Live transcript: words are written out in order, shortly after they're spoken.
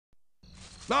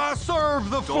I serve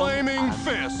the flaming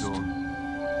fist!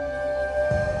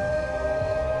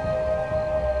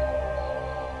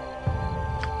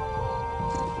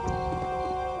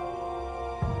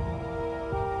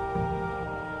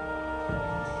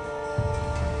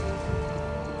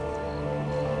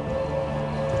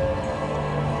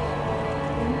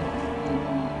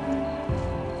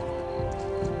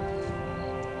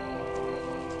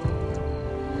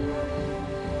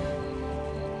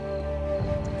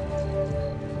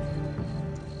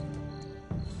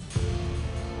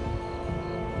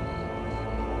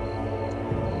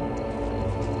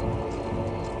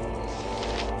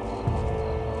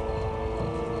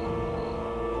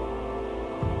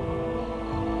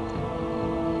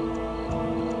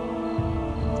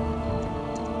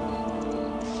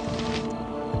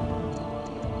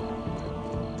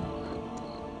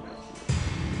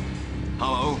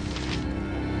 Hello?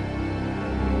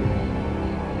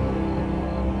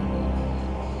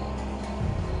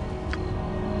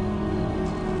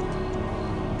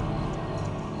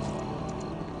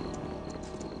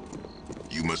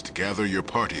 You must gather your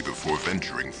party before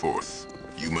venturing forth.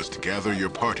 You must gather your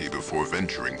party before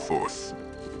venturing forth.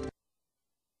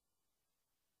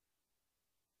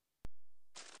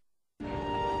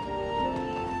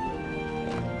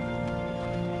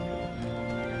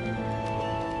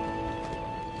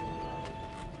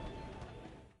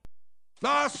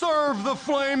 I serve the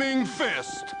flaming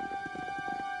fist!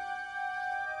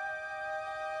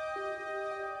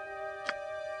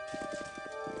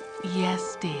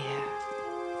 Yes, dear.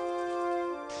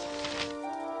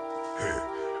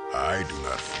 I do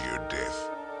not fear death.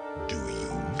 Do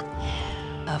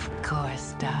you? Of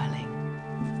course, darling.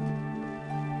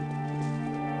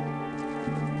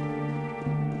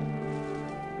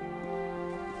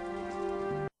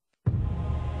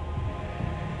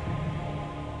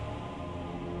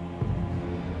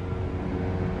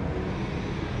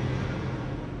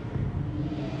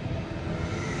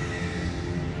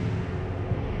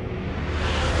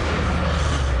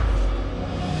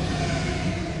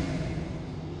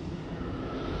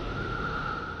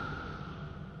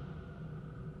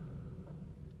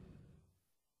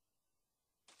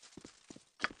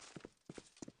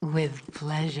 With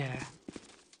pleasure.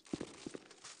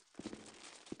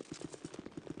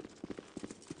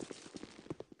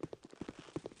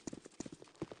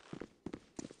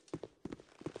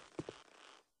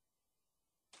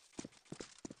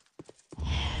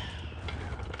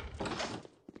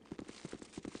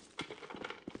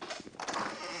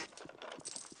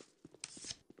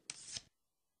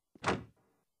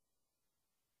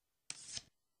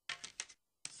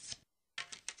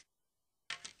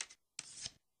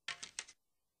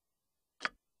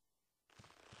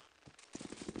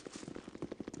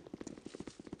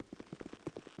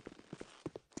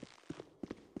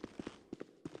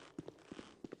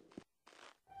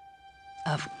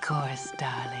 Of course,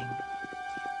 darling.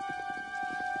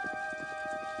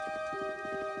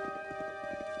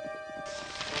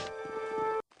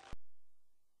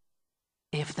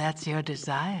 If that's your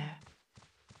desire.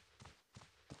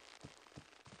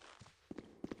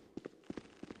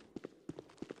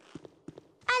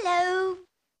 Hello.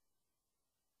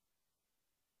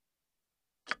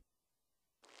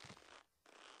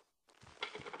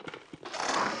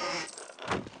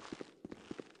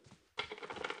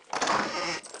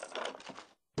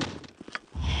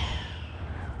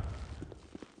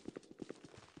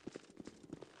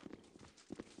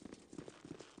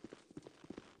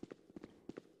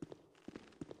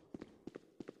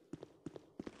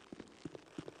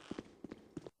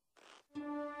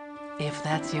 If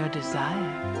that's your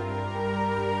desire.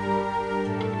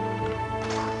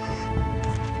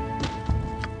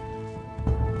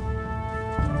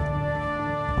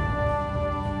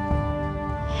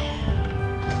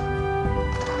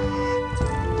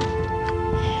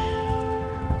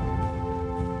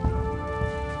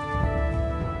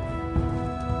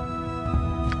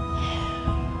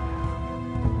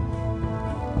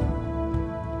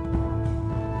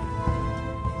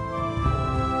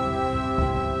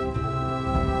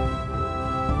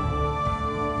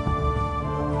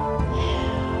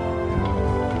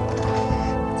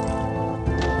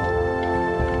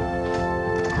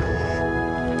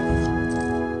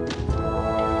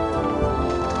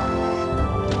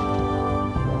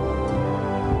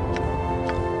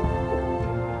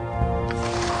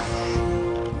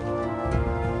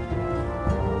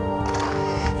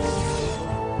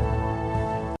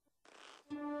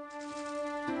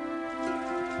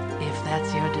 If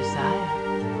that's your desire.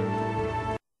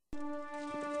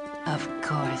 Of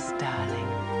course, darling.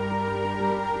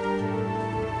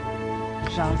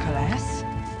 Duchal Palace.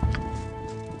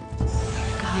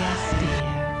 Yes, dear.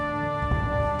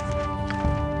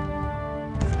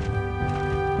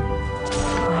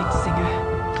 Night Singer,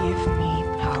 give me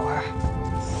power.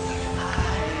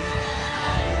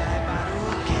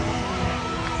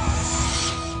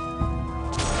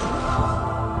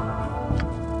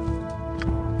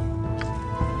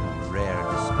 Rare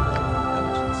display of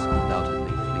intelligence,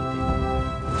 undoubtedly fleeting.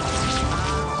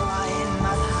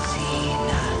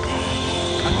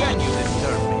 Again, you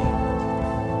disturb me.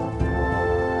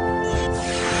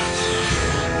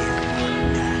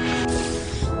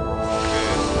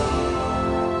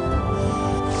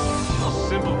 A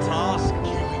simple task.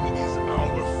 Killing is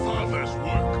our father's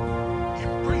work.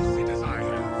 Embrace it as I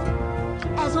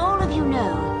have. As all of you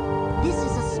know, this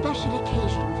is a special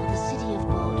occasion for the city of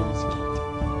Baldur's Gate.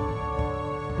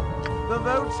 The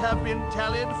votes have been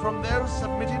tallied from those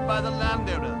submitted by the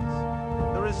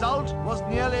landowners. The result was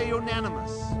nearly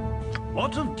unanimous.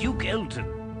 What of Duke Elton?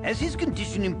 Has his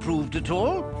condition improved at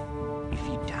all? If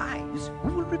he dies,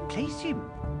 who will replace him?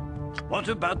 What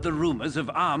about the rumors of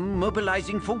Arm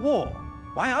mobilizing for war?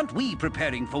 Why aren't we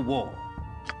preparing for war?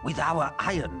 With our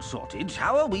iron shortage,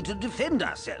 how are we to defend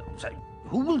ourselves?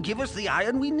 Who will give us the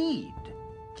iron we need?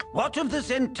 What of the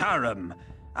Zentarum?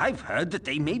 I've heard that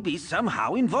they may be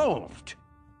somehow involved.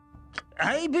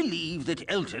 I believe that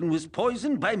Elton was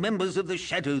poisoned by members of the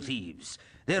Shadow Thieves.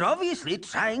 They're obviously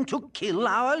trying to kill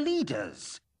our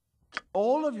leaders.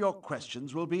 All of your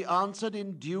questions will be answered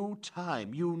in due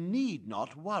time. You need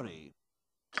not worry.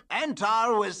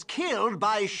 Entar was killed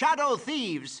by Shadow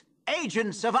Thieves,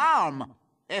 agents of Arm.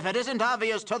 If it isn't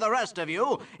obvious to the rest of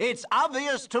you, it's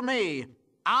obvious to me.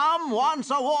 Arm wants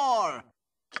a war.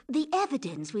 The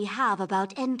evidence we have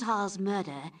about Entar's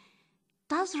murder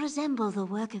does resemble the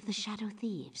work of the Shadow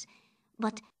Thieves,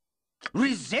 but...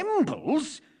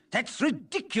 Resembles? That's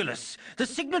ridiculous! The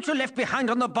signature left behind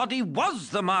on the body was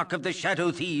the mark of the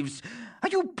Shadow Thieves. Are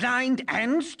you blind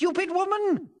and stupid,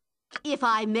 woman? If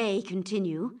I may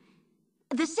continue,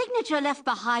 the signature left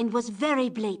behind was very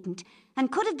blatant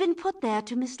and could have been put there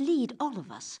to mislead all of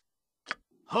us.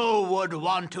 Who would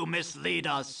want to mislead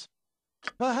us?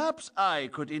 Perhaps I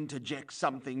could interject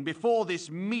something before this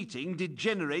meeting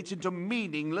degenerates into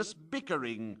meaningless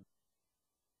bickering.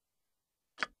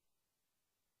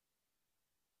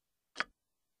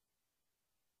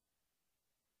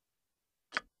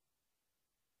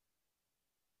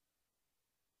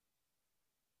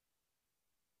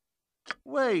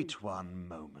 Wait one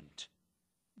moment.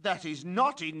 That is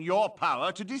not in your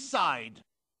power to decide.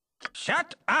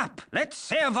 Shut up! Let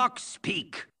Sarevok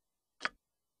speak!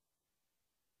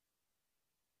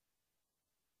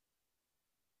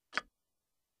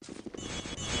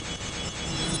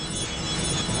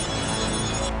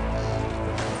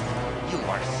 You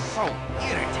are so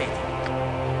irritating.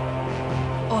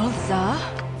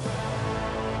 Olza?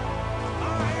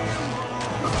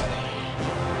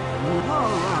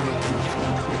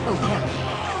 Okay.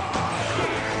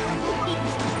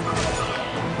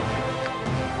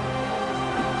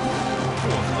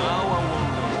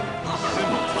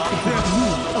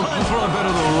 Time for a bit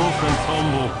of the rough and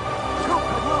tumble.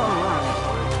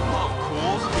 Of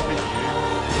course,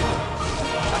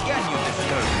 Again, you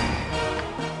disturb me.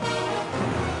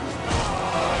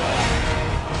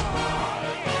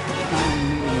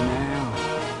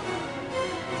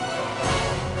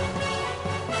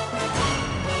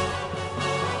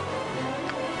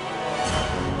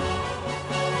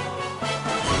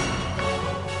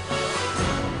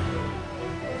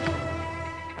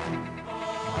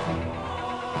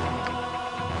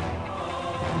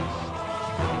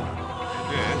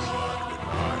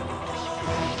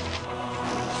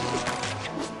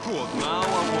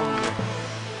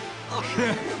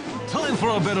 Time for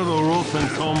a bit of the rough and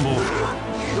tumble.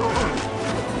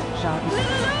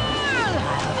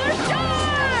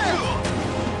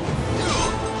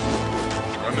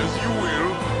 Run as you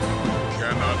will.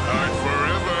 Cannot hide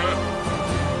forever.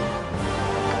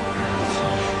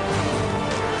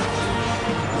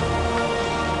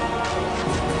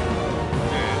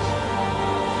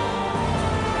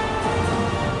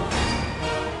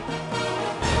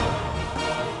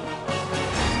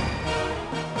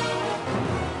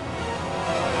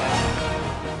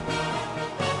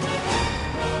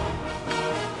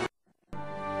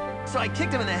 So I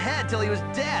kicked him in the head till he was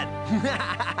dead.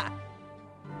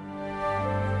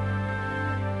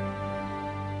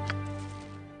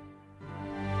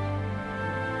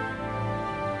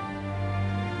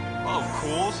 Of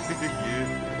course.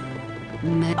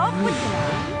 Off with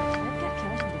you.